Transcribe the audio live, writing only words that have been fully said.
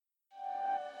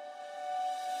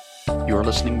You are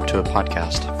listening to a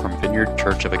podcast from Vineyard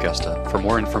Church of Augusta. For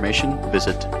more information,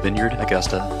 visit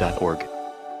vineyardaugusta.org.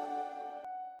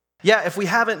 Yeah, if we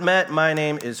haven't met, my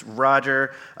name is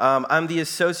Rodger. I'm the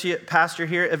associate pastor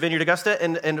here at Vineyard Augusta,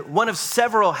 and one of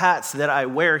several hats that I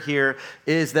wear here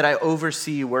is that I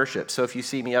oversee worship. So if you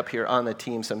see me up here on the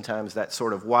team sometimes, that's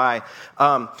sort of why.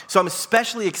 So I'm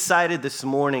especially excited this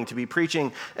morning to be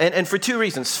preaching, and for two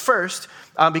reasons. First,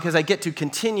 because I get to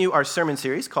continue our sermon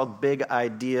series called Big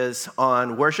Ideas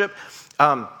on Worship.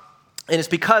 And it's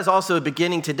because also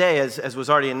beginning today, as was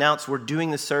already announced, we're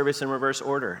doing the service in reverse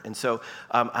order. And so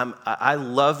I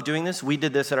love doing this. We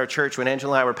did this at our church when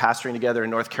Angela and I were pastoring together in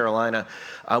North Carolina.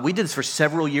 We did this for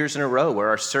several years in a row where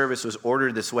our service was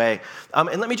ordered this way.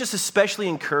 And let me just especially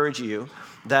encourage you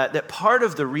that part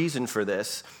of the reason for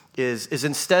this is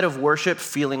instead of worship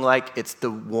feeling like it's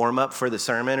the warm-up for the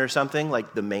sermon or something,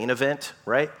 like the main event,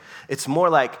 right? It's more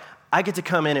like, I get to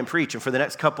come in and preach, and for the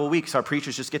next couple of weeks, our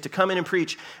preachers just get to come in and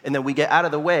preach, and then we get out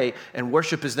of the way, and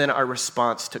worship is then our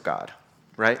response to God,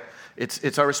 right?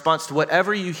 It's our response to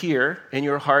whatever you hear in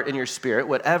your heart and your spirit,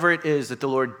 whatever it is that the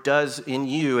Lord does in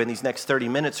you in these next 30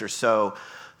 minutes or so,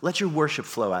 let your worship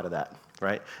flow out of that,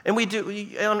 right? And we do,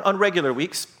 on regular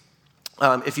weeks,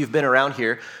 if you've been around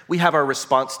here, we have our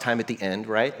response time at the end,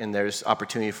 right? And there's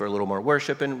opportunity for a little more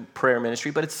worship and prayer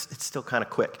ministry, but it's still kind of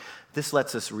quick. This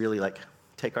lets us really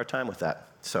take our time with that.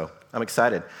 So I'm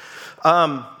excited.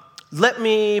 Let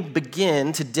me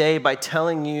begin today by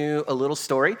telling you a little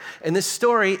story. And this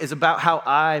story is about how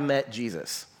I met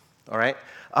Jesus. All right?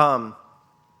 Amber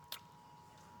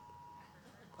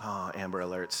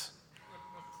alerts.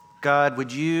 God,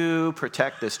 would you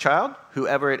protect this child?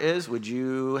 Whoever it is, would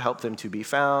you help them to be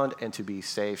found and to be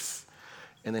safe?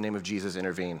 In the name of Jesus,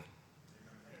 intervene.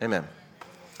 Amen.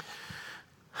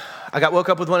 I got woke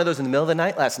up with one of those in the middle of the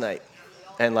night last night.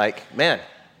 And man,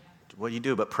 what do you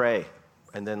do but pray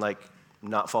and then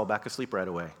not fall back asleep right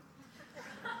away?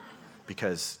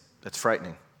 Because that's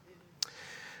frightening.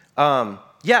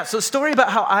 So story about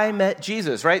how I met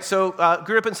Jesus, right? So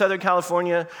grew up in Southern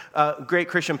California, great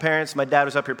Christian parents. My dad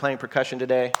was up here playing percussion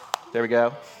today. There we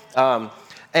go.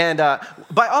 And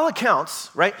by all accounts,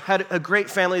 right, had a great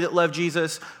family that loved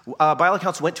Jesus. By all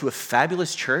accounts, went to a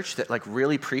fabulous church that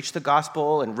really preached the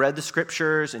gospel and read the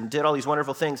scriptures and did all these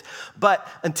wonderful things. But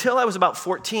until I was about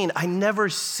 14, I never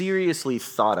seriously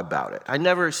thought about it. I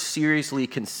never seriously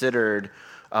considered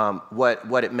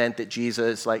what it meant that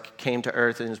Jesus came to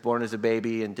earth and was born as a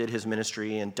baby and did his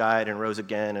ministry and died and rose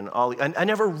again and all. I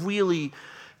never really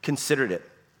considered it.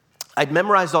 I'd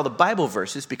memorized all the Bible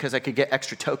verses because I could get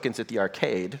extra tokens at the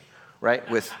arcade, right,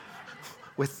 with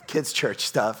kids' church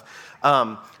stuff.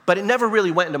 But it never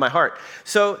really went into my heart.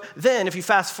 So then, if you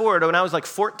fast forward, when I was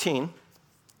 14,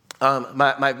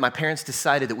 my parents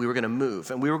decided that we were going to move.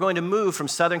 And we were going to move from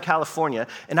Southern California.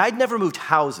 And I'd never moved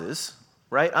houses,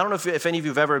 right? I don't know if any of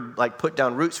you have ever put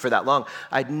down roots for that long.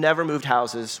 I'd never moved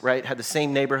houses, right? Had the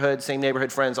same neighborhood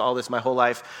friends, all this my whole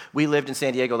life. We lived in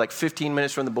San Diego, 15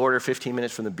 minutes from the border, 15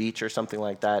 minutes from the beach or something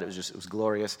like that. It was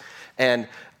glorious. And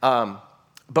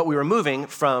but we were moving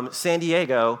from San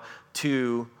Diego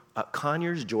to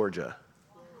Conyers, Georgia.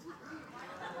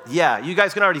 Yeah, you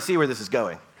guys can already see where this is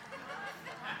going.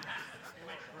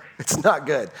 It's not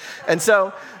good. And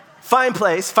so, fine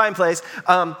place.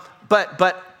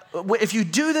 But if you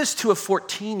do this to a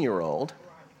 14-year-old,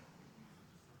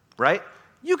 right?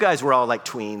 You guys were all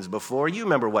tweens before. You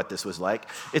remember what this was like.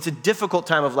 It's a difficult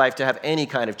time of life to have any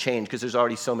kind of change because there's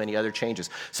already so many other changes.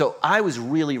 So I was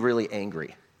really, really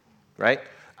angry, right?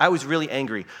 I was really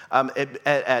angry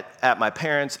at my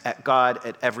parents, at God,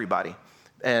 at everybody.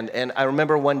 And I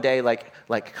remember one day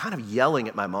kind of yelling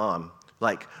at my mom.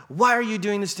 Why are you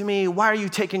doing this to me? Why are you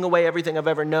taking away everything I've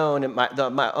ever known and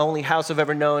my only house I've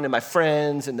ever known and my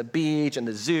friends and the beach and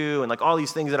the zoo and all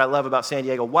these things that I love about San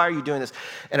Diego? Why are you doing this?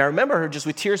 And I remember her just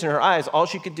with tears in her eyes, all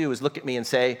she could do was look at me and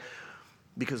say,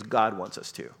 because God wants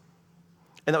us to.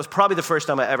 And that was probably the first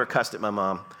time I ever cussed at my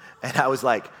mom. And I was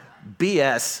like,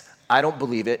 BS, I don't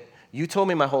believe it. You told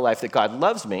me my whole life that God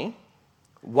loves me.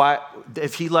 Why?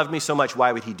 If he loved me so much,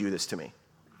 why would he do this to me?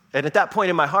 And at that point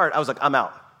in my heart, I was like, I'm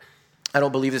out. I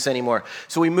don't believe this anymore.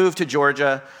 So we moved to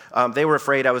Georgia. They were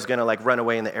afraid I was going to run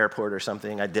away in the airport or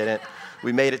something. I didn't.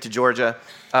 We made it to Georgia.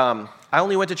 I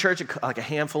only went to church a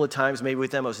handful of times, maybe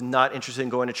with them. I was not interested in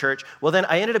going to church. Well, then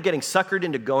I ended up getting suckered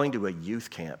into going to a youth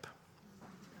camp.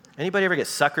 Anybody ever get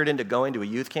suckered into going to a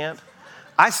youth camp?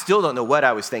 I still don't know what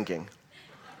I was thinking.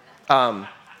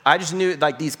 I just knew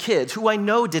these kids who I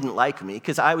know didn't like me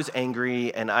because I was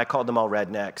angry and I called them all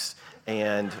rednecks.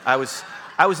 And I was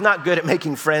not good at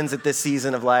making friends at this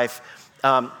season of life.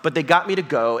 But they got me to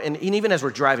go, and even as we're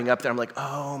driving up there, I'm like,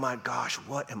 oh my gosh,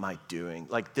 what am I doing?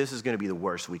 Like, this is going to be the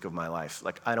worst week of my life.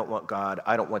 Like, I don't want God.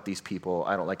 I don't want these people.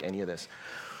 I don't like any of this.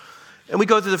 And we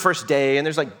go through the first day, and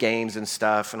there's like games and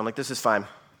stuff, and I'm like, this is fine.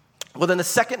 Well, then the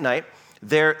second night,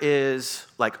 there is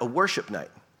like a worship night.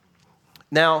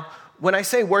 Now, when I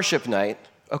say worship night,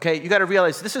 okay, you got to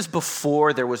realize this is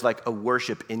before there was like a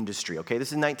worship industry, okay?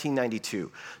 This is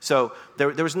 1992. So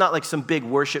there was not like some big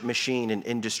worship machine and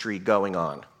industry going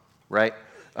on, right?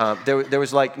 There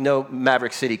was like no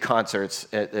Maverick City concerts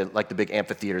at like the big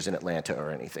amphitheaters in Atlanta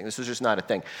or anything. This was just not a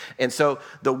thing. And so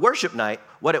the worship night,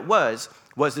 what it was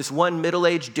this one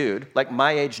middle-aged dude, like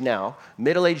my age now,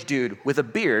 middle-aged dude with a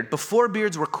beard, before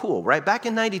beards were cool, right? Back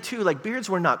in 92, like beards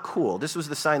were not cool. This was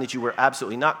the sign that you were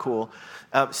absolutely not cool.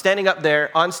 Standing up there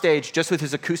on stage just with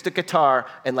his acoustic guitar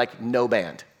and like no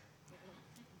band.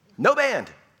 No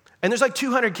band. And there's like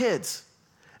 200 kids.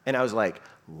 And I was like,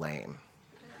 lame.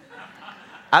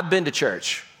 I've been to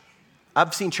church.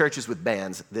 I've seen churches with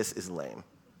bands. This is lame,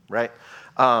 right?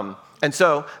 And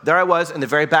so there I was in the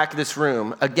very back of this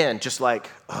room, again, just like,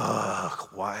 ugh,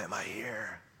 why am I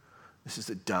here? This is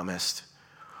the dumbest.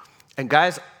 And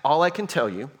guys, all I can tell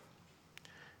you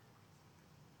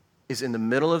is in the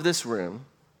middle of this room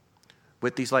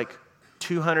with these like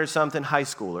 200-something high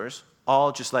schoolers,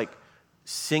 all just like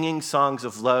singing songs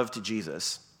of love to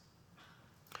Jesus,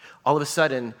 all of a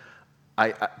sudden,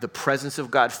 the presence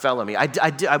of God fell on me.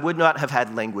 I would not have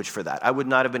had language for that. I would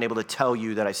not have been able to tell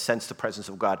you that I sensed the presence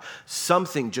of God.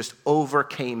 Something just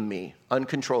overcame me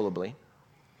uncontrollably.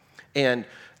 And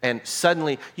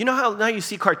suddenly, you know how now you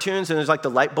see cartoons and there's like the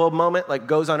light bulb moment, like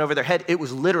goes on over their head? It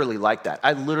was literally like that.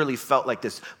 I literally felt like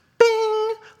this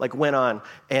bing, like went on.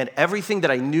 And everything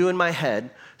that I knew in my head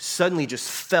suddenly just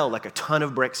fell like a ton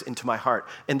of bricks into my heart.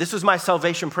 And this was my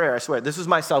salvation prayer, I swear. This was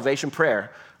my salvation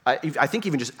prayer. I think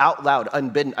even just out loud,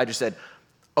 unbidden, I just said,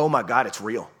 oh my God, it's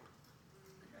real.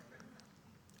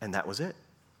 And that was it.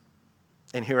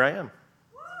 And here I am,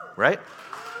 right?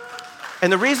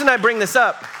 And the reason I bring this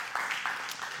up,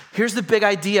 here's the big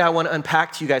idea I want to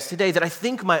unpack to you guys today that I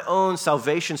think my own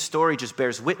salvation story just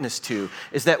bears witness to,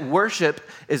 is that worship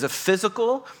is a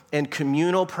physical and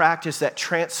communal practice that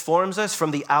transforms us from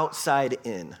the outside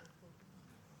in.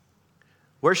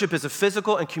 Worship is a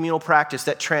physical and communal practice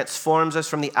that transforms us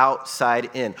from the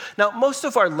outside in. Now, most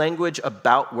of our language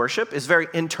about worship is very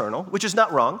internal, which is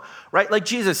not wrong, right? Like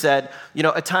Jesus said,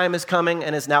 a time is coming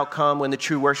and has now come when the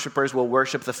true worshipers will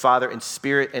worship the Father in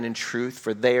spirit and in truth,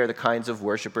 for they are the kinds of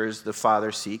worshipers the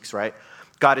Father seeks, right?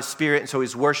 God is spirit, and so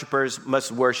his worshipers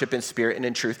must worship in spirit and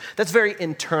in truth. That's very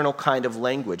internal kind of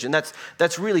language, and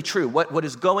that's really true. What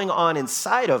is going on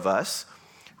inside of us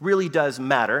really does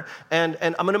matter. And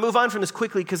I'm going to move on from this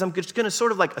quickly because I'm just going to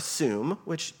sort of like assume,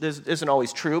 which isn't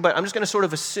always true, but I'm just going to sort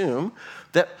of assume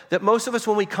that most of us,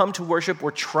 when we come to worship, we're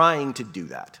trying to do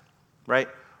that, right?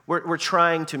 We're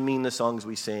trying to mean the songs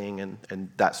we sing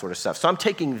and that sort of stuff. So I'm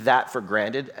taking that for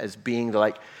granted as being the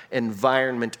like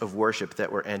environment of worship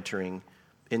that we're entering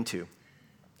into.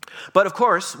 But of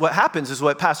course, what happens is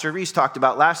what Pastor Reese talked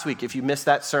about last week. If you missed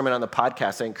that sermon on the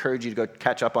podcast, I encourage you to go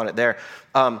catch up on it there.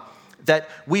 That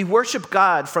we worship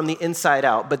God from the inside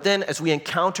out, but then as we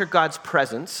encounter God's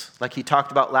presence, like he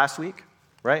talked about last week,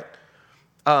 right?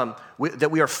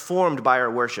 That we are formed by our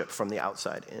worship from the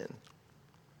outside in.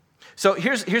 So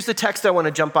here's the text I want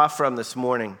to jump off from this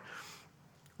morning.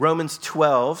 Romans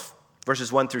 12,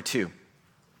 verses 1 through 2.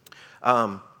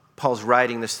 Paul's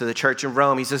writing this to the church in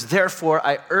Rome. He says, therefore,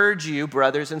 I urge you,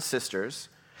 brothers and sisters,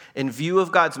 in view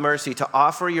of God's mercy, to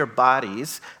offer your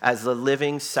bodies as a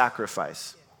living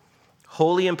sacrifice,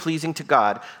 holy and pleasing to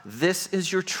God. This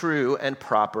is your true and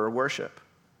proper worship.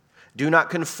 Do not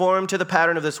conform to the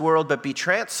pattern of this world, but be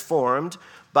transformed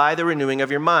by the renewing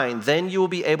of your mind. Then you will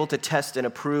be able to test and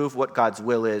approve what God's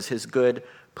will is, his good,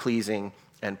 pleasing,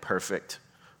 and perfect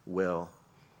will.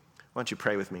 Why don't you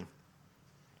pray with me?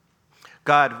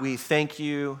 God, we thank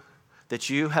you that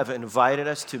you have invited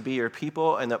us to be your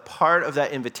people, and that part of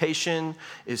that invitation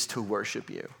is to worship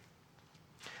you.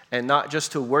 And not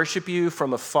just to worship you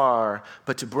from afar,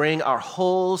 but to bring our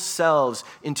whole selves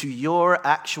into your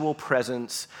actual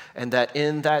presence, and that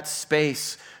in that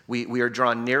space we are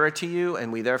drawn nearer to you,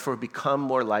 and we therefore become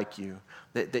more like you.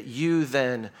 That you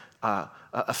then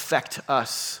affect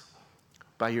us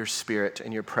by your spirit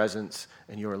and your presence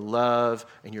and your love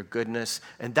and your goodness.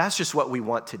 And that's just what we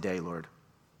want today, Lord.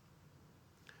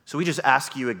 So we just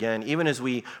ask you again, even as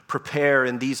we prepare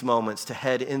in these moments to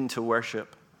head into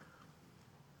worship,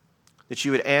 that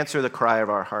you would answer the cry of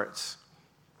our hearts,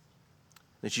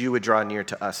 that you would draw near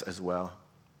to us as well.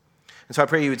 And so I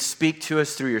pray you would speak to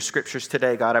us through your scriptures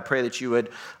today. God, I pray that you would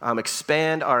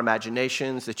expand our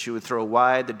imaginations, that you would throw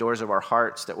wide the doors of our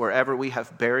hearts, that wherever we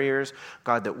have barriers,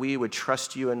 God, that we would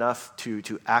trust you enough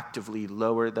to actively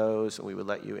lower those and we would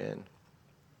let you in.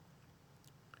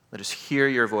 Let us hear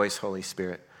your voice, Holy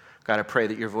Spirit. God, I pray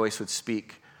that your voice would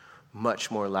speak much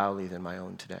more loudly than my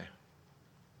own today.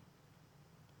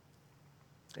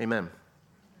 Amen.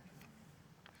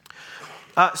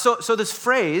 So this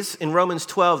phrase in Romans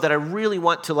 12 that I really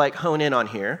want to hone in on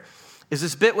here is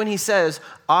this bit when he says,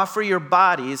 offer your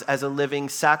bodies as a living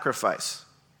sacrifice.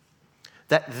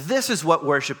 That this is what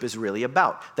worship is really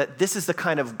about. That this is the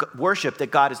kind of worship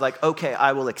that God is like, okay,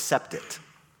 I will accept it,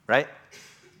 right?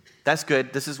 That's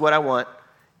good. This is what I want.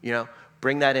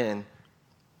 Bring that in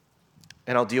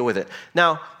and I'll deal with it.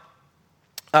 Now,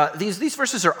 these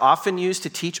verses are often used to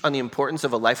teach on the importance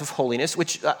of a life of holiness,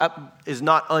 which is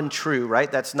not untrue, right?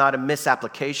 That's not a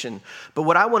misapplication. But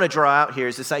what I want to draw out here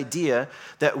is this idea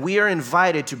that we are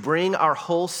invited to bring our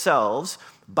whole selves,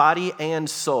 body and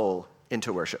soul,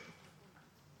 into worship.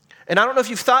 And I don't know if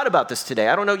you've thought about this today.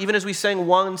 I don't know, even as we sang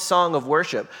one song of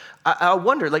worship, I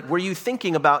wonder, were you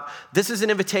thinking about, this is an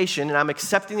invitation, and I'm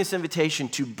accepting this invitation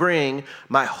to bring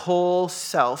my whole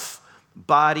self,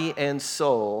 body and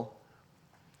soul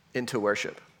into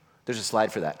worship. There's a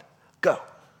slide for that. Go.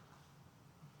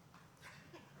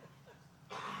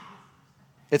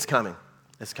 It's coming.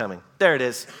 It's coming. There it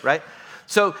is, right?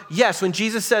 So yes, when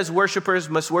Jesus says worshipers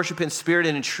must worship in spirit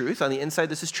and in truth, on the inside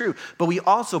this is true. But we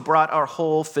also brought our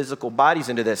whole physical bodies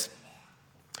into this.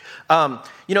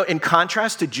 In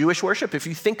contrast to Jewish worship, if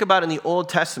you think about in the Old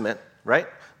Testament, right,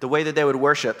 the way that they would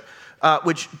worship,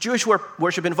 which Jewish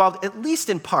worship involved, at least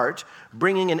in part,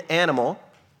 bringing an animal,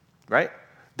 right,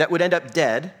 that would end up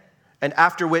dead, and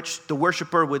after which the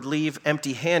worshiper would leave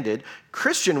empty-handed.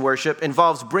 Christian worship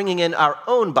involves bringing in our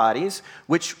own bodies,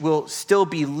 which will still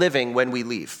be living when we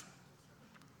leave.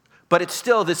 But it's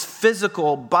still this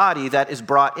physical body that is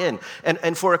brought in.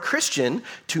 And for a Christian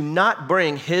to not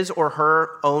bring his or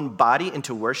her own body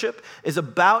into worship is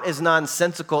about as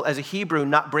nonsensical as a Hebrew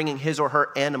not bringing his or her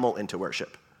animal into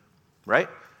worship, right?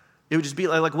 It would just be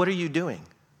like, what are you doing?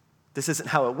 This isn't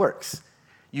how it works.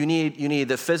 You need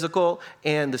the physical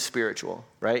and the spiritual,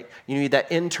 right? You need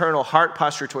that internal heart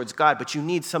posture towards God, but you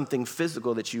need something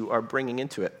physical that you are bringing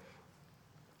into it.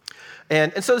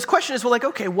 And so this question is,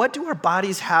 okay, what do our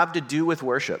bodies have to do with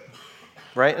worship,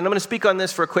 right? And I'm going to speak on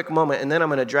this for a quick moment, and then I'm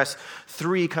going to address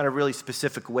three kind of really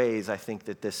specific ways I think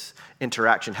that this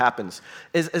interaction happens.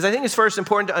 I think it's first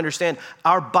important to understand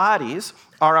our bodies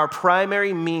are our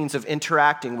primary means of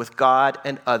interacting with God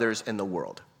and others in the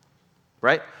world,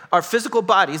 right? Our physical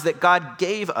bodies that God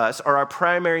gave us are our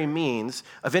primary means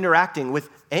of interacting with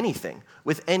anything,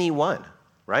 with anyone,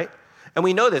 right? And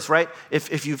we know this, right?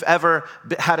 If you've ever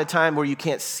had a time where you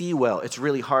can't see well, it's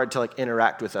really hard to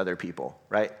interact with other people,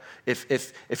 right?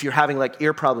 If you're having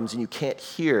ear problems and you can't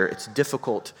hear, it's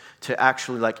difficult to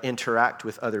actually interact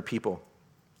with other people.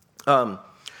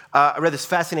 I read this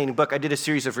fascinating book. I did a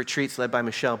series of retreats led by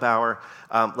Michelle Bauer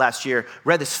last year.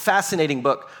 Read this fascinating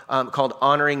book called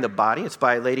Honoring the Body. It's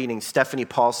by a lady named Stephanie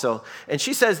Paulso. And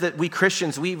she says that we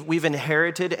Christians, we've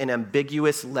inherited an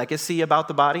ambiguous legacy about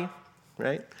the body,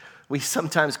 right? We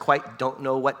sometimes quite don't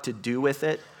know what to do with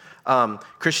it.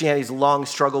 Christianity's long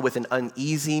struggled with an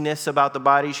uneasiness about the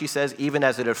body, she says, even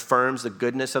as it affirms the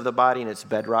goodness of the body and its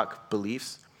bedrock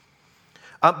beliefs.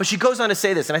 But she goes on to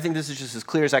say this, and I think this is just as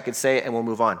clear as I could say it, and we'll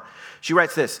move on. She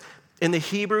writes this: in the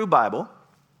Hebrew Bible,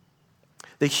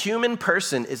 the human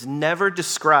person is never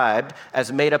described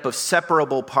as made up of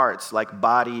separable parts like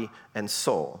body and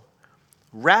soul.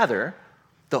 Rather,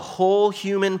 the whole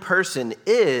human person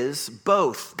is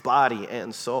both body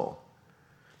and soul.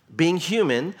 Being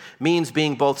human means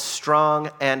being both strong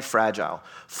and fragile,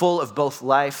 full of both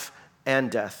life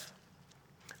and death.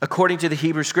 According to the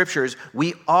Hebrew Scriptures,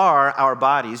 we are our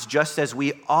bodies just as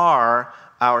we are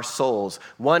our souls.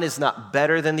 One is not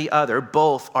better than the other.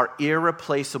 Both are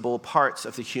irreplaceable parts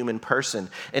of the human person.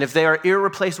 And if they are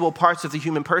irreplaceable parts of the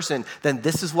human person, then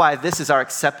this is why this is our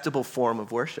acceptable form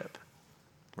of worship,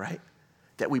 right?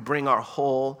 That we bring our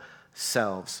whole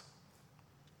selves.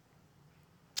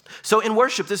 So in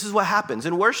worship, this is what happens.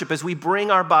 In worship, as we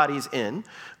bring our bodies in,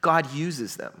 God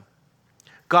uses them.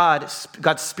 God's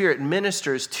Spirit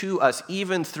ministers to us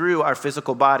even through our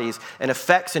physical bodies and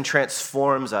affects and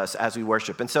transforms us as we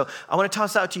worship. And so I want to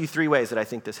toss out to you three ways that I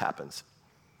think this happens.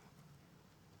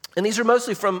 And these are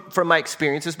mostly from my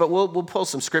experiences, but we'll pull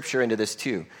some scripture into this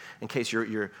too, in case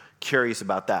you're curious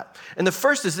about that. And the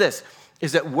first is this,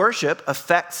 is that worship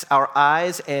affects our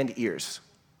eyes and ears.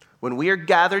 When we are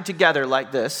gathered together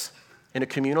like this, in a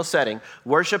communal setting,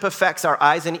 worship affects our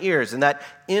eyes and ears, and that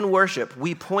in worship,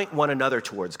 we point one another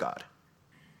towards God.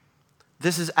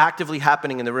 This is actively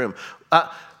happening in the room.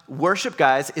 Worship,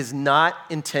 guys, is not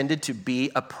intended to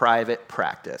be a private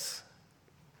practice.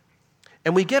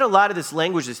 And we get a lot of this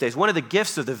language these days. One of the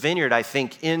gifts of the Vineyard, I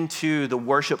think, into the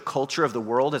worship culture of the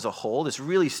world as a whole, this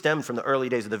really stemmed from the early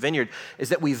days of the Vineyard, is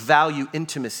that we value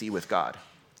intimacy with God,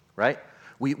 right?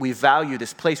 We value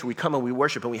this place where we come and we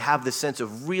worship, and we have this sense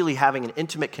of really having an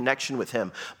intimate connection with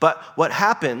him. But what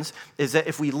happens is that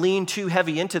if we lean too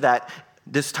heavy into that,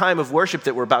 this time of worship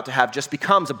that we're about to have just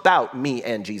becomes about me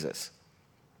and Jesus,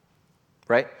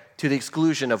 right? To the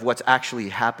exclusion of what's actually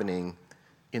happening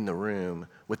in the room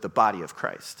with the body of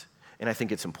Christ. And I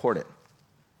think it's important.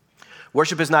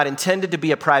 Worship is not intended to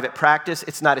be a private practice.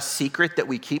 It's not a secret that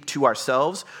we keep to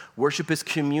ourselves. Worship is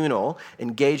communal,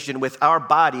 engaged in with our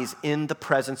bodies in the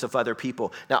presence of other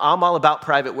people. Now, I'm all about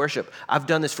private worship. I've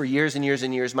done this for years and years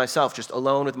and years myself, just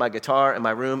alone with my guitar in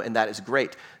my room, and that is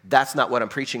great. That's not what I'm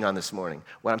preaching on this morning.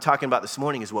 What I'm talking about this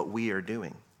morning is what we are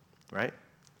doing, right?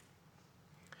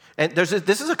 And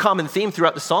this is a common theme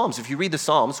throughout the Psalms. If you read the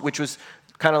Psalms, which was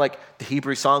kind of like the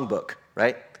Hebrew songbook,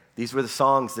 right? These were the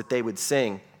songs that they would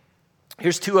sing.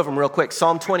 Here's two of them real quick.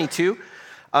 Psalm 22.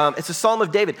 It's a psalm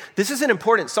of David. This is an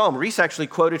important psalm. Reese actually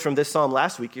quoted from this psalm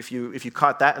last week, if you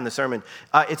caught that in the sermon.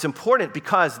 It's important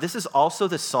because this is also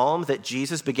the psalm that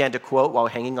Jesus began to quote while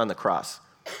hanging on the cross.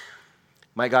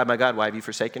 My God, why have you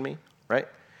forsaken me? Right?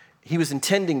 He was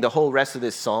intending the whole rest of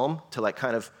this psalm to like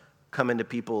kind of come into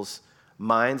people's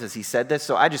minds as he said this.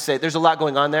 So I just say there's a lot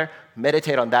going on there.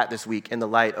 Meditate on that this week in the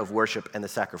light of worship and the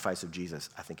sacrifice of Jesus.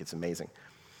 I think it's amazing.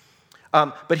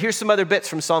 But here's some other bits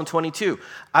from Psalm 22.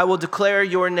 I will declare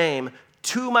your name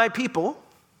to my people.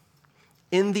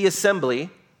 In the assembly,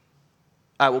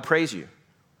 I will praise you.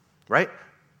 Right?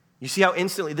 You see how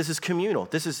instantly this is communal.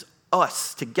 This is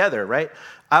us together, right?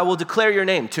 I will declare your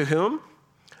name. To whom?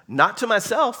 Not to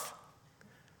myself,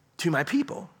 to my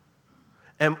people.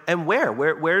 And where?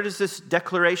 Where does this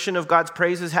declaration of God's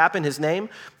praises happen, his name?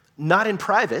 Not in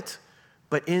private,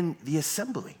 but in the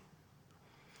assembly.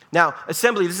 Now,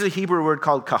 assembly, this is a Hebrew word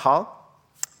called kahal,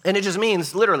 and it just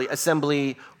means literally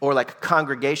assembly or like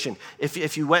congregation.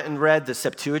 If you went and read the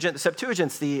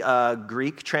Septuagint's the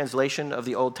Greek translation of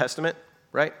the Old Testament,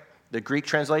 right? The Greek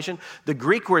translation. The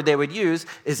Greek word they would use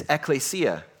is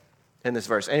ekklesia in this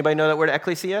verse. Anybody know that word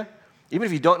ekklesia? Even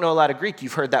if you don't know a lot of Greek,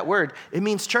 you've heard that word. It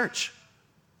means church,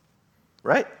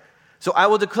 right? So I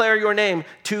will declare your name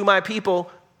to my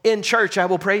people. In church, I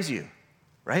will praise you,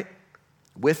 right?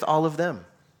 With all of them.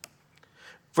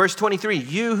 Verse 23,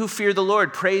 you who fear the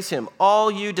Lord, praise him.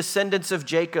 All you descendants of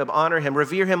Jacob, honor him.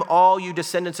 Revere him, all you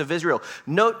descendants of Israel.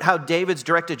 Note how David's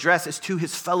direct address is to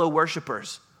his fellow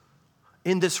worshipers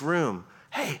in this room.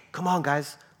 Hey, come on,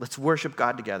 guys. Let's worship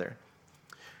God together.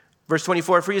 Verse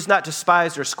 24, for he has not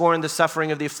despised or scorned the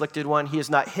suffering of the afflicted one. He has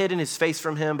not hidden his face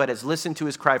from him, but has listened to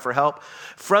his cry for help.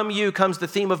 From you comes the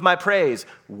theme of my praise.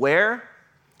 Where?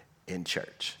 In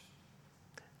church.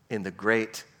 In the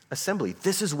great assembly.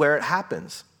 This is where it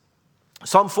happens.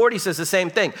 Psalm 40 says the same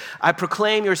thing. I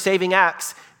proclaim your saving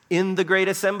acts in the great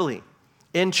assembly.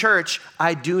 In church,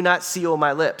 I do not seal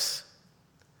my lips.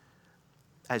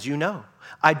 As you know,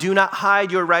 I do not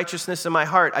hide your righteousness in my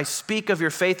heart. I speak of your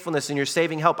faithfulness and your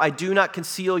saving help. I do not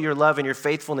conceal your love and your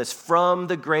faithfulness from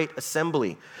the great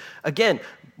assembly. Again,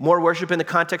 more worship in the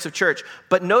context of church.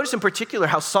 But notice in particular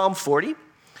how Psalm 40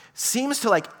 seems to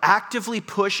like actively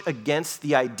push against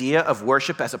the idea of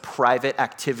worship as a private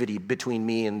activity between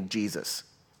me and Jesus,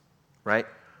 right?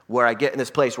 Where I get in this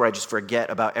place where I just forget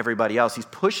about everybody else. He's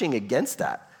pushing against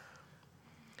that.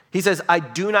 He says, I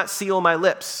do not seal my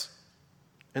lips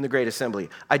in the great assembly.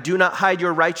 I do not hide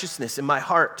your righteousness in my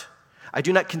heart. I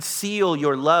do not conceal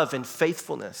your love and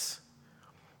faithfulness.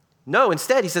 No,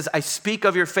 instead, he says, I speak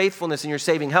of your faithfulness and your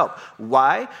saving help.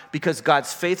 Why? Because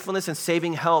God's faithfulness and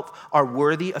saving help are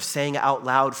worthy of saying out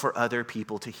loud for other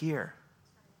people to hear.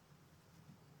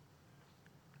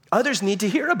 Others need to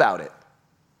hear about it.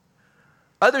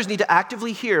 Others need to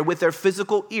actively hear with their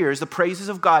physical ears the praises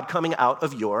of God coming out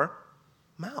of your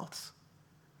mouths.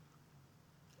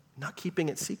 Not keeping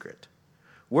it secret.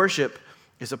 Worship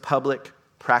is a public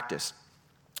practice.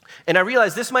 And I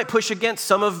realize this might push against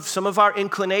some of our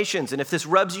inclinations. And if this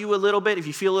rubs you a little bit, if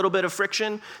you feel a little bit of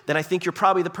friction, then I think you're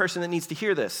probably the person that needs to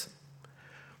hear this.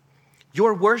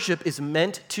 Your worship is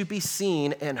meant to be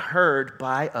seen and heard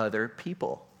by other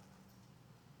people.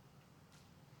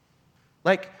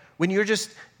 Like when you're just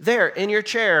there in your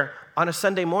chair on a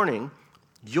Sunday morning,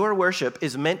 your worship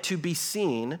is meant to be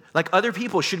seen. Like other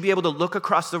people should be able to look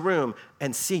across the room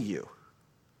and see you.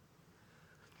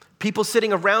 People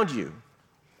sitting around you,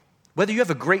 whether you have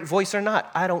a great voice or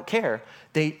not, I don't care.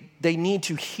 They need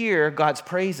to hear God's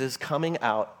praises coming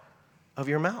out of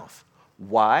your mouth.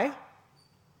 Why?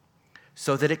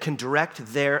 So that it can direct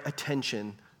their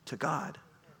attention to God.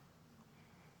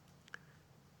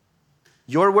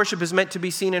 Your worship is meant to be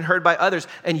seen and heard by others,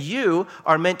 and you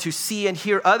are meant to see and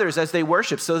hear others as they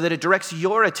worship so that it directs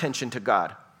your attention to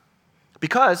God.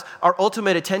 Because our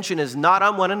ultimate attention is not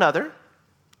on one another,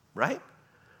 right?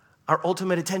 Our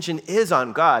ultimate attention is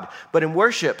on God. But in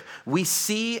worship, we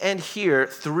see and hear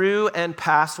through and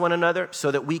past one another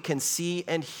so that we can see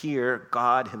and hear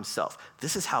God himself.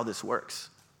 This is how this works.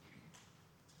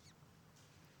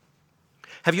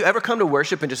 Have you ever come to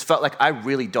worship and just felt like, I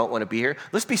really don't want to be here?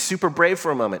 Let's be super brave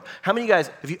for a moment. How many of you guys,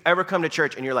 have you ever come to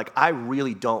church and you're like, I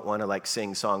really don't want to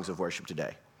sing songs of worship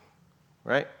today?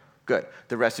 Right? Good.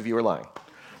 The rest of you are lying.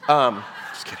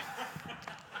 Just kidding.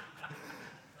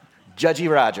 Judgy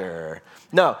Rodger.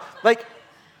 No,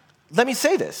 let me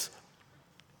say this.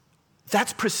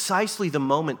 That's precisely the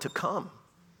moment to come.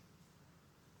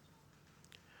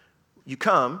 You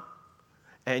come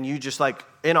and you just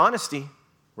in honesty,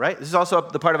 right? This is also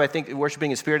the part of, I think, worshiping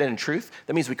in spirit and in truth.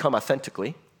 That means we come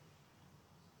authentically.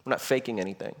 We're not faking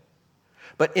anything.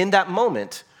 But in that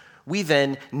moment, we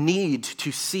then need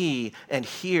to see and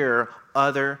hear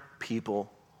other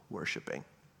people worshiping.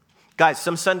 Guys,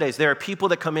 some Sundays, there are people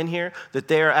that come in here that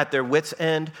they're at their wits'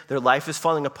 end. Their life is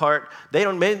falling apart. They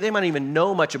might even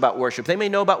know much about worship. They may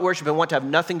know about worship and want to have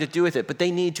nothing to do with it, but they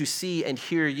need to see and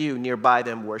hear you nearby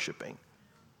them worshiping.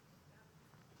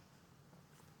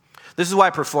 This is why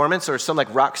performance or some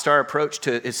rock star approach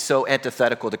is so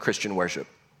antithetical to Christian worship.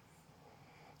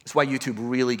 It's why YouTube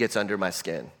really gets under my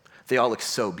skin. They all look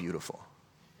so beautiful.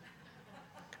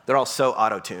 They're all so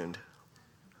auto-tuned.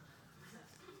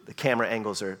 The camera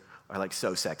angles are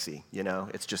so sexy,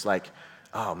 It's just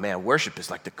oh man, worship is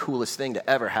the coolest thing to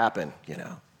ever happen,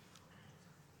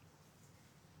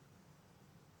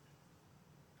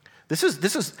 This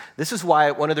is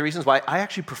why, one of the reasons why I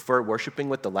actually prefer worshiping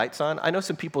with the lights on. I know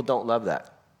some people don't love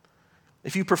that.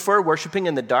 If you prefer worshiping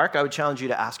in the dark, I would challenge you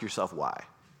to ask yourself why.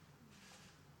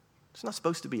 It's not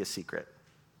supposed to be a secret.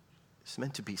 It's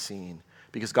meant to be seen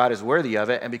because God is worthy of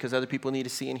it and because other people need to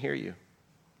see and hear you.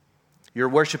 Your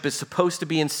worship is supposed to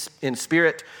be in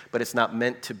spirit, but it's not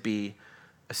meant to be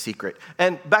a secret.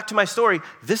 And back to my story,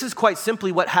 this is quite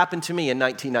simply what happened to me in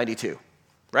 1992,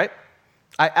 right?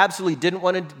 I absolutely didn't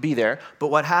want to be there, but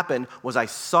what happened was I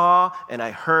saw and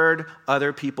I heard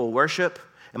other people worship,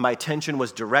 and my attention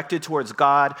was directed towards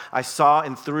God. I saw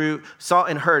and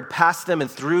heard past them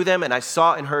and through them, and I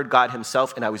saw and heard God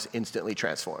himself, and I was instantly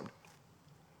transformed.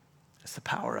 That's the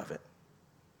power of it.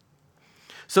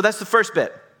 So that's the first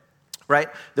bit. Right?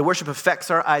 The worship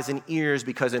affects our eyes and ears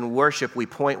because in worship we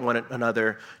point one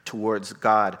another towards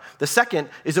God. The second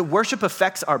is that worship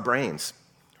affects our brains,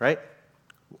 right?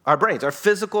 Our brains, our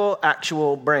physical,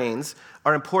 actual brains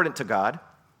are important to God,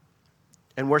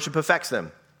 and worship affects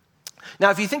them. Now,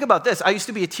 if you think about this, I used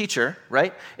to be a teacher,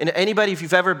 right? And anybody, if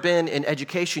you've ever been in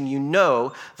education, you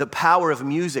know the power of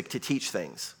music to teach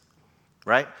things,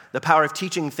 right? The power of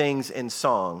teaching things in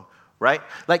song. Right?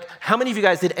 How many of you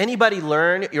guys, did anybody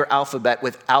learn your alphabet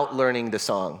without learning the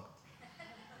song?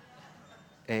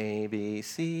 A, B,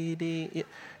 C, D, E.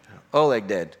 Oleg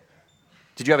did.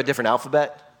 Did you have a different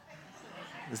alphabet?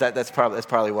 That's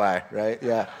probably why, right?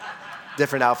 Yeah.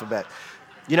 Different alphabet.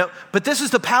 But this is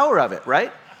the power of it,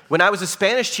 right? When I was a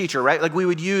Spanish teacher, right, we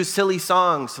would use silly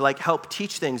songs to help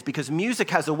teach things because music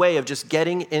has a way of just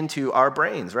getting into our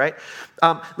brains, right?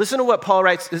 Listen to what Paul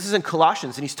writes. This is in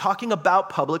Colossians, and he's talking about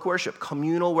public worship,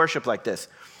 communal worship like this.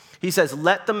 He says,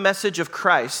 let the message of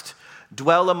Christ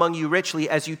dwell among you richly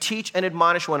as you teach and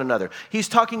admonish one another. He's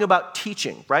talking about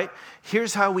teaching, right?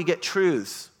 Here's how we get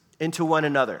truths into one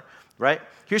another, right?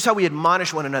 Here's how we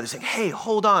admonish one another, saying, hey,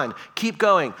 hold on, keep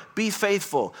going, be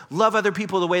faithful, love other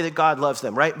people the way that God loves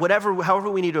them, right? However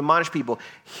we need to admonish people,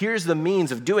 here's the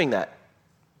means of doing that.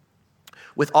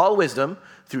 With all wisdom,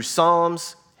 through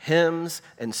psalms, hymns,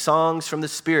 and songs from the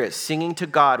Spirit, singing to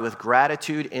God with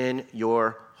gratitude in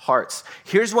your hearts.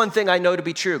 Here's one thing I know to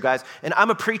be true, guys, and I'm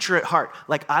a preacher at heart.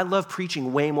 I love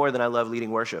preaching way more than I love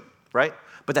leading worship, right?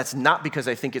 But that's not because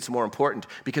I think it's more important,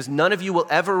 because none of you will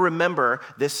ever remember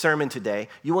this sermon today.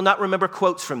 You will not remember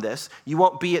quotes from this. You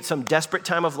won't be at some desperate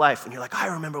time of life and you're like, I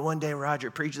remember one day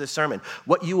Rodger preached this sermon.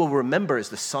 What you will remember is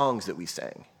the songs that we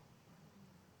sang,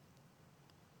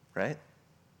 right?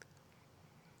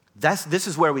 This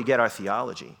is where we get our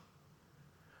theology.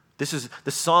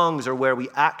 The songs are where we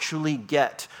actually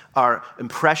get our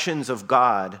impressions of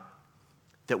God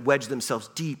that wedge themselves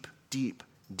deep, deep,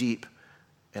 deep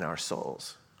in our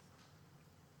souls.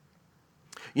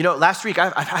 You know, last week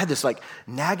I've had this like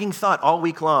nagging thought all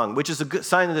week long, which is a good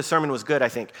sign that the sermon was good, I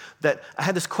think, that I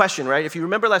had this question, right? If you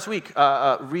remember last week,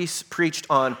 Reese preached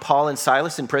on Paul and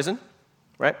Silas in prison,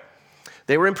 right?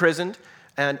 They were imprisoned,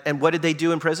 and what did they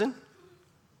do in prison?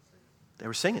 They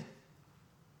were singing.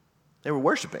 They were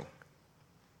worshiping.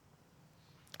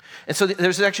 And so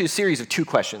there's actually a series of 2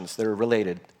 questions that are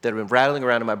related that have been rattling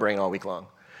around in my brain all week long.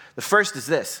 The first is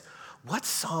this: what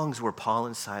songs were Paul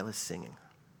and Silas singing?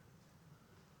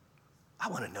 I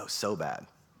want to know so bad,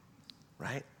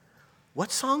 right?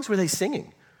 What songs were they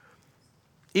singing?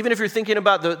 Even if you're thinking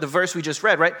about the verse we just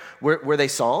read, right? Were they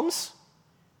psalms?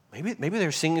 Maybe they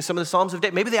were singing some of the Psalms of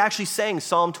David. Maybe they actually sang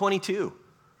Psalm 22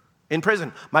 in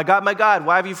prison. My God,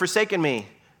 why have you forsaken me?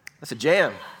 That's a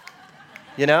jam,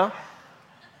 you know?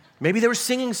 Maybe they were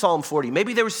singing Psalm 40.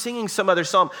 Maybe they were singing some other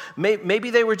psalm.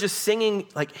 Maybe they were just singing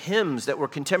like hymns that were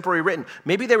contemporary written.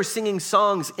 Maybe they were singing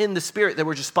songs in the Spirit that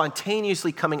were just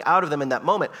spontaneously coming out of them in that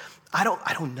moment. I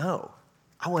don't know.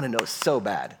 I want to know so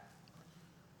bad.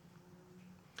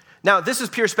 Now, this is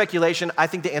pure speculation. I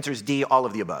think the answer is D, all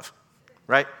of the above,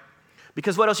 right?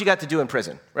 Because what else you got to do in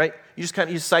prison, right? You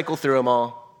just cycle through them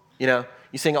all, you know?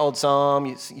 You sing an old psalm,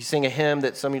 you sing a hymn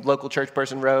that some local church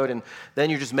person wrote, and then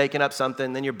you're just making up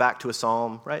something, then you're back to a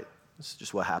psalm, right? This is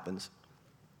just what happens.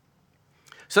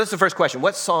 So that's the first question.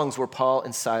 What songs were Paul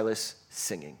and Silas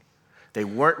singing? They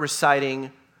weren't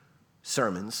reciting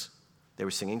sermons. They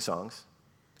were singing songs.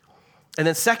 And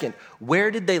then second,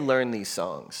 where did they learn these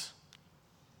songs?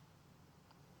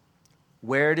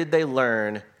 Where did they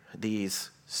learn these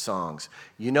songs?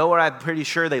 You know where I'm pretty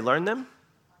sure they learned them?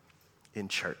 In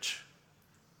church.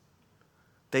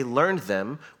 They learned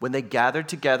them when they gathered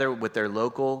together with their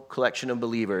local collection of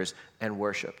believers and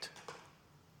worshiped.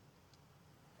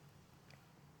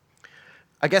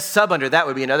 I guess sub under that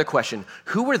would be another question.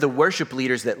 Who were the worship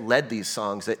leaders that led these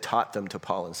songs that taught them to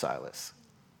Paul and Silas?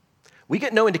 We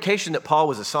get no indication that Paul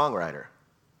was a songwriter.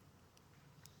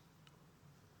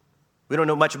 We don't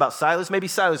know much about Silas. Maybe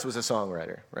Silas was a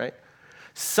songwriter, right?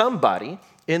 Somebody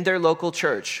in their local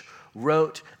church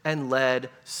wrote and led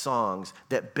songs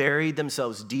that buried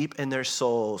themselves deep in their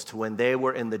souls to when they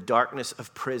were in the darkness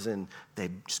of prison, they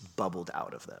just bubbled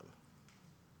out of them.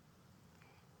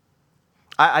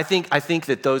 I think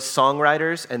that those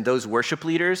songwriters and those worship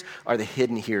leaders are the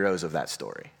hidden heroes of that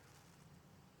story.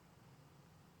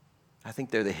 I think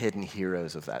they're the hidden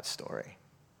heroes of that story.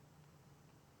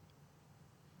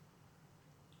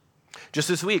 Just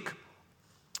this week,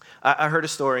 I heard a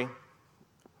story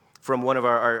from one of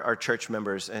our church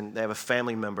members, and they have a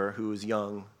family member who is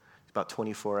young, about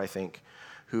 24, I think,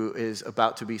 who is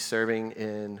about to be serving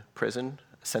in prison,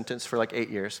 sentenced for like 8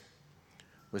 years,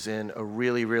 was in a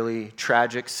really, really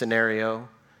tragic scenario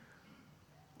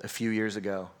a few years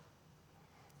ago.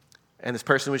 And this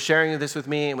person was sharing this with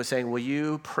me and was saying, will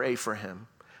you pray for him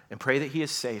and pray that he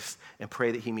is safe and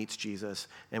pray that he meets Jesus?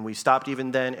 And we stopped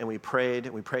even then and we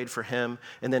prayed for him.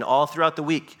 And then all throughout the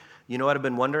week, you know what I've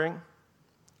been wondering?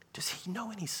 Does he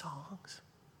know any songs?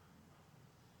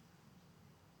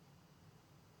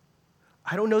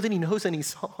 I don't know that he knows any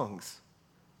songs.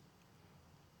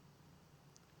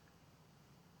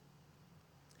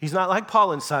 He's not like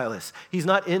Paul and Silas. He's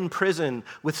not in prison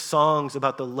with songs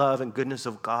about the love and goodness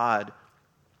of God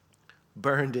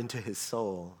burned into his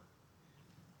soul.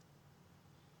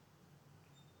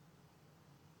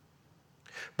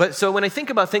 But so when I think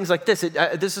about things like this,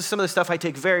 this is some of the stuff I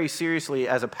take very seriously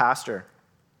as a pastor.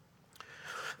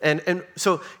 And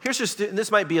so here's just,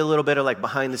 this might be a little bit of like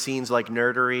behind the scenes, like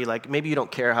nerdery, like maybe you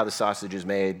don't care how the sausage is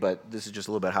made, but this is just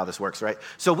a little bit how this works, right?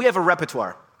 So we have a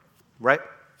repertoire, right?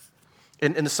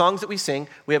 In the songs that we sing,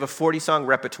 we have a 40-song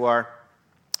repertoire,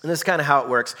 and this is kind of how it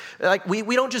works. Like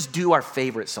we don't just do our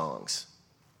favorite songs,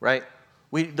 right?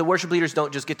 The worship leaders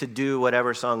don't just get to do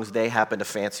whatever songs they happen to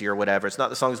fancy or whatever. It's not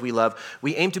the songs we love.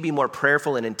 We aim to be more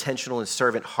prayerful and intentional and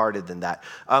servant-hearted than that.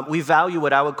 We value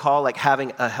what I would call like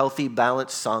having a healthy,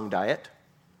 balanced song diet,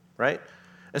 right?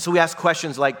 And so we ask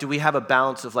questions like, do we have a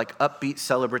balance of like upbeat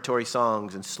celebratory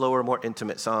songs and slower, more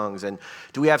intimate songs? And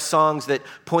do we have songs that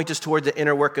point us toward the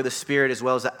inner work of the Spirit as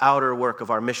well as the outer work of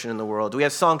our mission in the world? Do we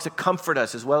have songs that comfort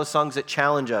us as well as songs that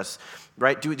challenge us?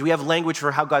 Right? Do we have language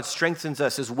for how God strengthens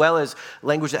us as well as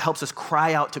language that helps us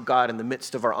cry out to God in the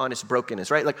midst of our honest brokenness,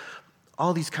 right? Like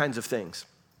all these kinds of things.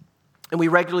 And we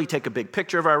regularly take a big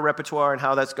picture of our repertoire and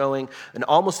how that's going. And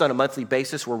almost on a monthly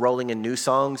basis, we're rolling in new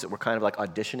songs that we're kind of like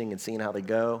auditioning and seeing how they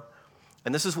go.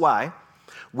 And this is why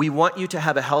we want you to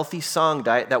have a healthy song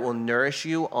diet that will nourish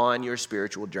you on your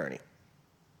spiritual journey.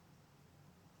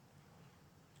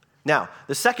 Now,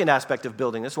 the second aspect of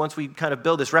building this, once we kind of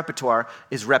build this repertoire,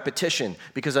 is repetition.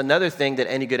 Because another thing that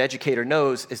any good educator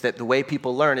knows is that the way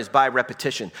people learn is by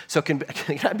repetition. So can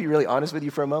I be really honest with you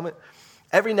for a moment?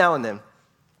 Every now and then,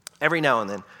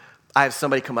 I have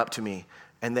somebody come up to me,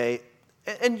 and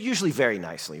usually very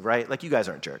nicely, right? Like, you guys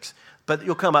aren't jerks. But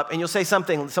you'll come up and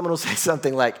someone will say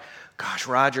something like, gosh,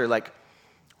 Rodger, like,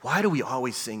 why do we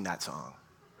always sing that song?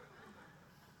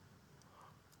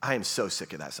 I am so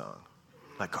sick of that song.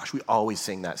 Like, gosh, we always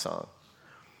sing that song.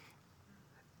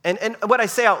 And what I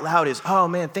say out loud is, oh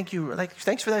man, thank you. Like,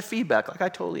 thanks for that feedback. Like, I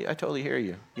totally hear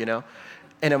you, you know?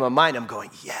 And in my mind, I'm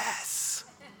going, yes.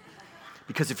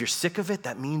 Because if you're sick of it,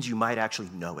 that means you might actually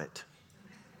know it.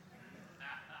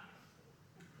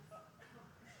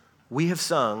 We have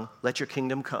sung, Let Your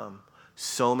Kingdom Come,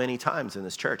 so many times in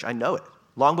this church. I know it,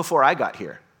 long before I got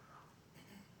here.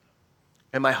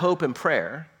 And my hope and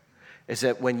prayer is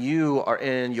that when you are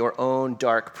in your own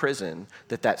dark prison,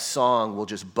 that song will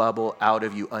just bubble out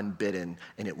of you unbidden,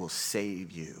 and it will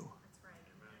save you.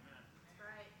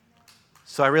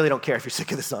 So I really don't care if you're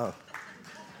sick of the song.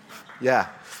 Yeah.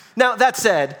 Now, that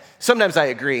said, sometimes I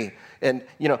agree. And,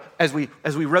 you know, as we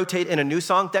rotate in a new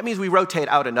song, that means we rotate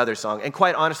out another song. And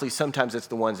quite honestly, sometimes it's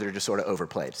the ones that are just sort of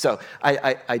overplayed. So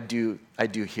I do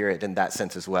hear it in that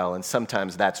sense as well. And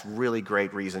sometimes that's really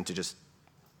great reason to just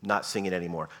not sing it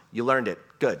anymore. You learned it.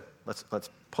 Good. Let's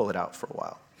pull it out for a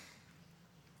while.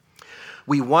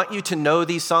 We want you to know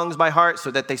these songs by heart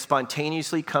so that they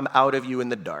spontaneously come out of you in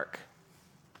the dark.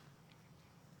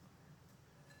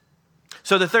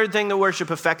 So the third thing that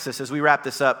worship affects us as we wrap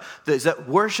this up is that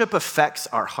worship affects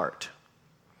our heart,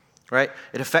 right?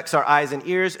 It affects our eyes and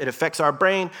ears. It affects our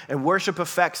brain, and worship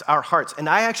affects our hearts. And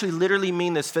I actually literally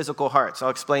mean this physical hearts. I'll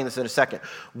explain this in a second.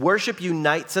 Worship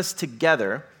unites us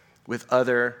together with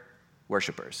other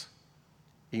worshipers.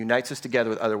 It unites us together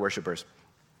with other worshipers.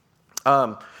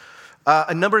 A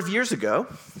number of years ago,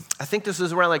 I think this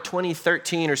was around like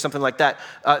 2013 or something like that,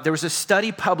 there was a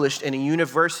study published in a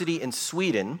university in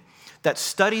Sweden that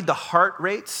studied the heart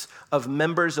rates of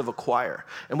members of a choir.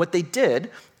 And what they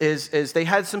did is they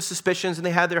had some suspicions and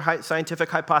they had their scientific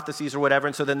hypotheses or whatever,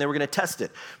 and so then they were going to test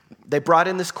it. They brought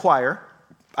in this choir.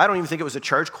 I don't even think it was a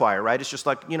church choir, right? It's just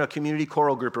like, you know, community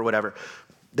choral group or whatever.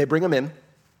 They bring them in.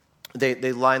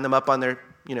 They line them up on their,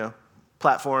 you know,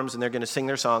 platforms, and they're going to sing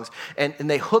their songs. And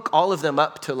they hook all of them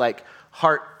up to, like,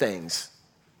 heart things.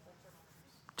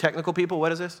 Technical people,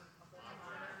 what is this?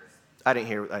 I didn't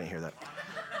hear that.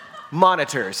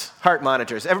 Monitors, heart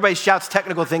monitors. Everybody shouts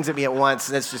technical things at me at once,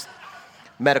 and it's just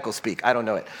medical speak. I don't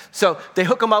know it. So they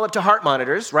hook them all up to heart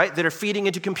monitors, right, that are feeding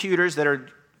into computers that are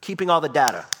keeping all the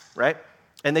data, right?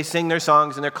 And they sing their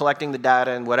songs, and they're collecting the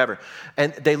data and whatever.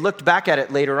 And they looked back at it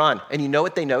later on, and you know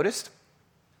what they noticed?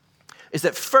 Is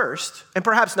that first, and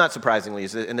perhaps not surprisingly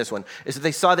in this one, is that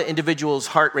they saw the individuals'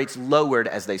 heart rates lowered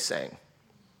as they sang.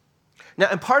 Now,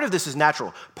 and part of this is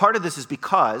natural. Part of this is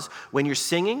because when you're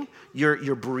singing,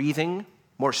 you're breathing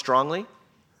more strongly,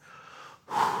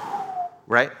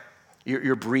 right?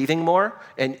 You're breathing more,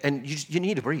 and you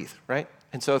need to breathe, right?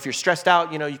 And so if you're stressed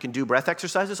out, you know, you can do breath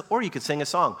exercises, or you can sing a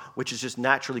song, which is just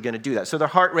naturally going to do that. So their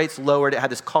heart rates lowered. It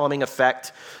had this calming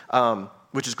effect,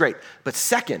 which is great. But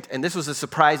second, and this was a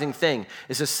surprising thing,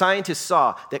 is the scientists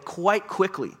saw that quite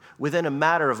quickly, within a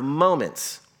matter of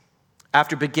moments,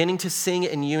 after beginning to sing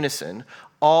in unison,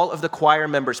 all of the choir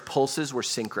members' pulses were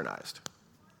synchronized.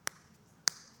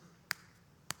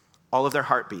 All of their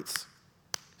heartbeats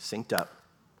synced up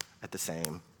at the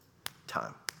same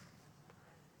time.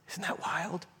 Isn't that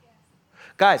wild?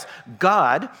 Guys,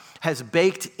 God has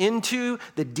baked into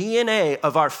the DNA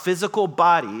of our physical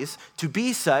bodies to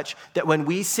be such that when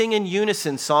we sing in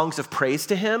unison songs of praise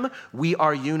to Him, we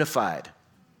are unified.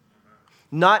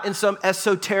 Not in some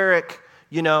esoteric,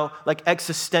 you know, like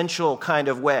existential kind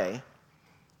of way.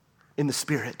 In the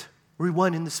Spirit. We're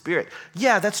one in the Spirit.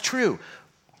 Yeah, that's true.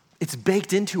 It's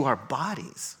baked into our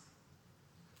bodies.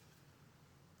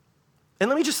 And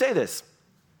let me just say this.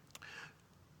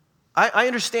 I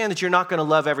understand that you're not going to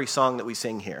love every song that we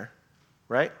sing here,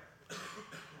 right?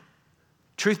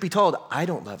 Truth be told, I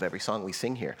don't love every song we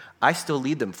sing here. I still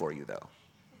lead them for you, though.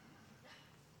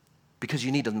 Because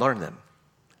you need to learn them.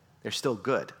 They're still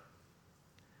good.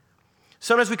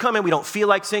 Sometimes we come in, we don't feel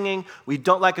like singing, we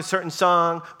don't like a certain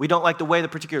song, we don't like the way the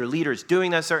particular leader is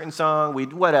doing that certain song,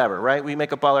 whatever, right? We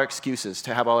make up all our excuses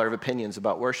to have all our opinions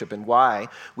about worship and why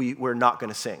we're not going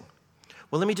to sing.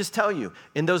 Well, let me just tell you,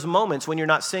 in those moments when you're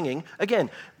not singing, again,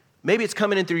 maybe it's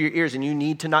coming in through your ears and you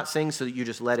need to not sing so that you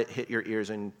just let it hit your ears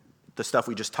and the stuff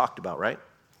we just talked about, right?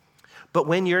 But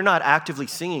when you're not actively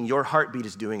singing, your heartbeat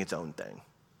is doing its own thing.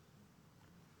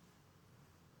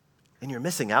 and you're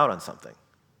missing out on something.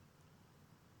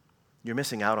 You're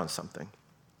missing out on something.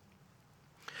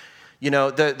 You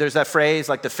know, there's that phrase,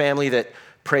 like the family that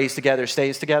prays together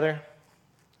stays together.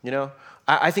 You know,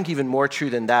 I think even more true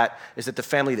than that is that the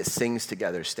family that sings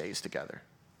together stays together.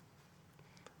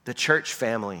 The church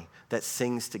family that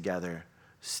sings together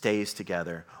stays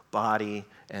together, body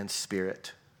and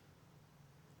spirit.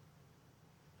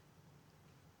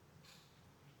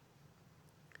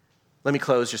 Let me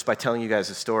close just by telling you guys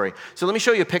a story. So let me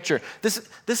show you a picture. This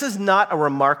is not a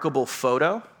remarkable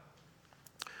photo,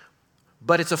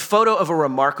 but it's a photo of a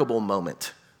remarkable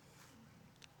moment.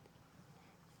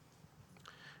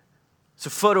 It's a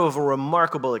photo of a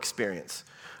remarkable experience.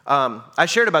 I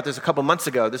shared about this a couple months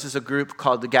ago. This is a group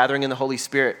called the Gathering in the Holy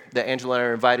Spirit that Angela and I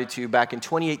were invited to back in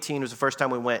 2018. It was the first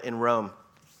time we went in Rome.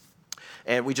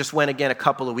 And we just went again a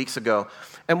couple of weeks ago.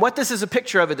 And what this is a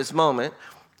picture of at this moment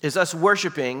is us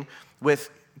worshiping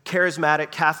with charismatic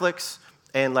Catholics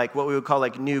and like what we would call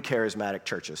like new charismatic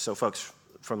churches. So folks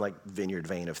from like Vineyard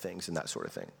vein of things and that sort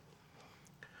of thing.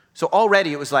 So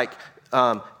already it was like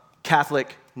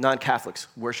Catholic, non-Catholics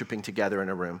worshiping together in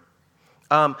a room.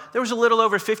 There was a little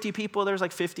over 50 people. There was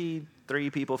like 53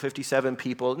 people, 57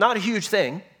 people. Not a huge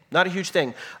thing,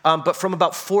 but from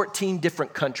about 14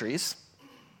 different countries.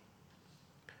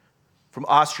 From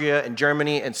Austria and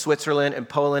Germany and Switzerland and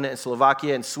Poland and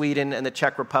Slovakia and Sweden and the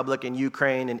Czech Republic and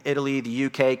Ukraine and Italy, the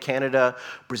UK, Canada,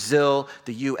 Brazil,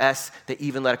 the US. They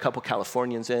even let a couple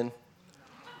Californians in.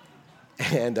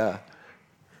 And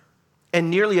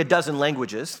nearly a dozen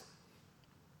languages,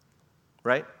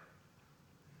 right?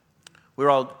 We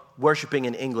were all worshiping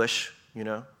in English, you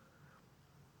know.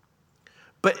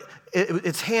 But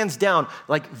it's hands down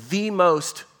like the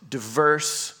most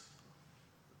diverse,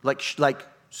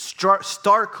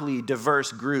 starkly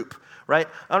diverse group, right?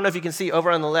 I don't know if you can see over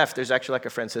on the left, there's actually like a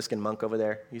Franciscan monk over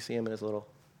there. You see him in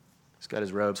he's got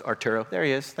his robes, Otero. There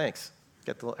he is, thanks.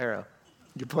 Got the little arrow.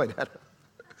 You point at him.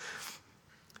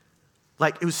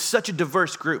 Like, it was such a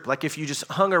diverse group. Like, if you just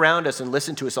hung around us and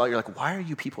listened to us all, you're like, why are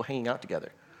you people hanging out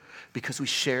together? Because we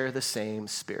share the same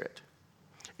spirit.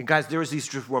 And guys, there was these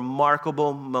just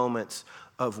remarkable moments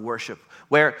of worship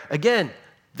where, again,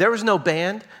 there was no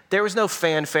band, there was no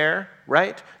fanfare,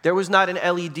 right? There was not an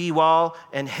LED wall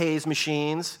and haze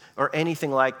machines or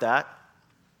anything like that.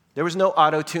 There was no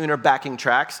auto-tune or backing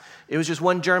tracks. It was just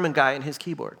one German guy and his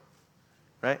keyboard,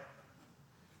 right?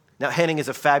 Now, Henning is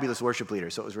a fabulous worship leader,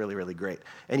 so it was really, really great.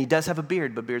 And he does have a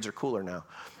beard, but beards are cooler now.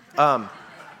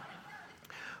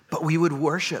 But we would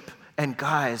worship, and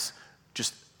guys,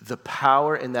 just the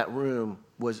power in that room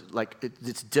was like,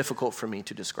 it's difficult for me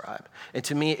to describe. And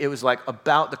to me, it was like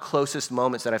about the closest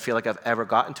moments that I feel like I've ever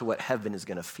gotten to what heaven is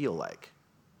going to feel like.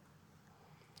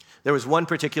 There was one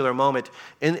particular moment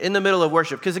in the middle of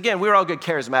worship, because again, we were all good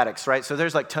charismatics, right? So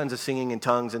there's like tons of singing in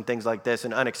tongues and things like this,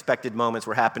 and unexpected moments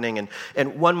were happening.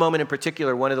 And one moment in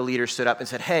particular, one of the leaders stood up and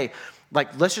said, hey,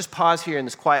 like, let's just pause here in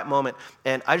this quiet moment,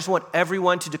 and I just want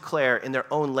everyone to declare in their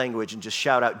own language and just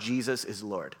shout out, Jesus is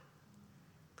Lord.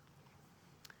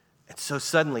 And so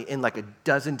suddenly, in like a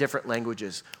dozen different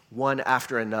languages, one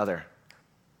after another,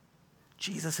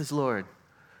 Jesus is Lord.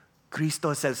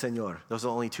 Cristo es el Señor. Those are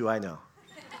the only two I know.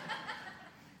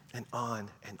 And on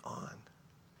and on.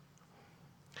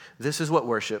 This is what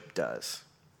worship does.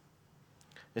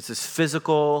 It's this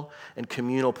physical and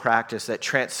communal practice that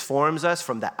transforms us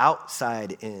from the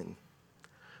outside in,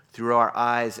 through our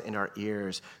eyes and our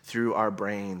ears, through our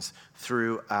brains,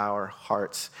 through our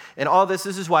hearts. And all this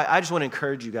is why I just want to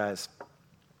encourage you guys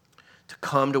to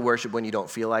come to worship when you don't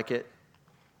feel like it,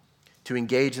 to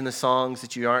engage in the songs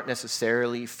that you aren't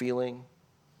necessarily feeling.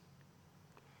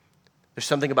 There's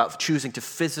something about choosing to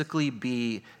physically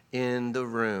be in the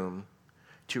room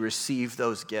to receive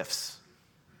those gifts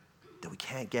that we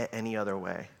can't get any other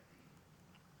way.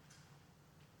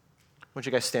 Why don't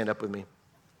you guys stand up with me?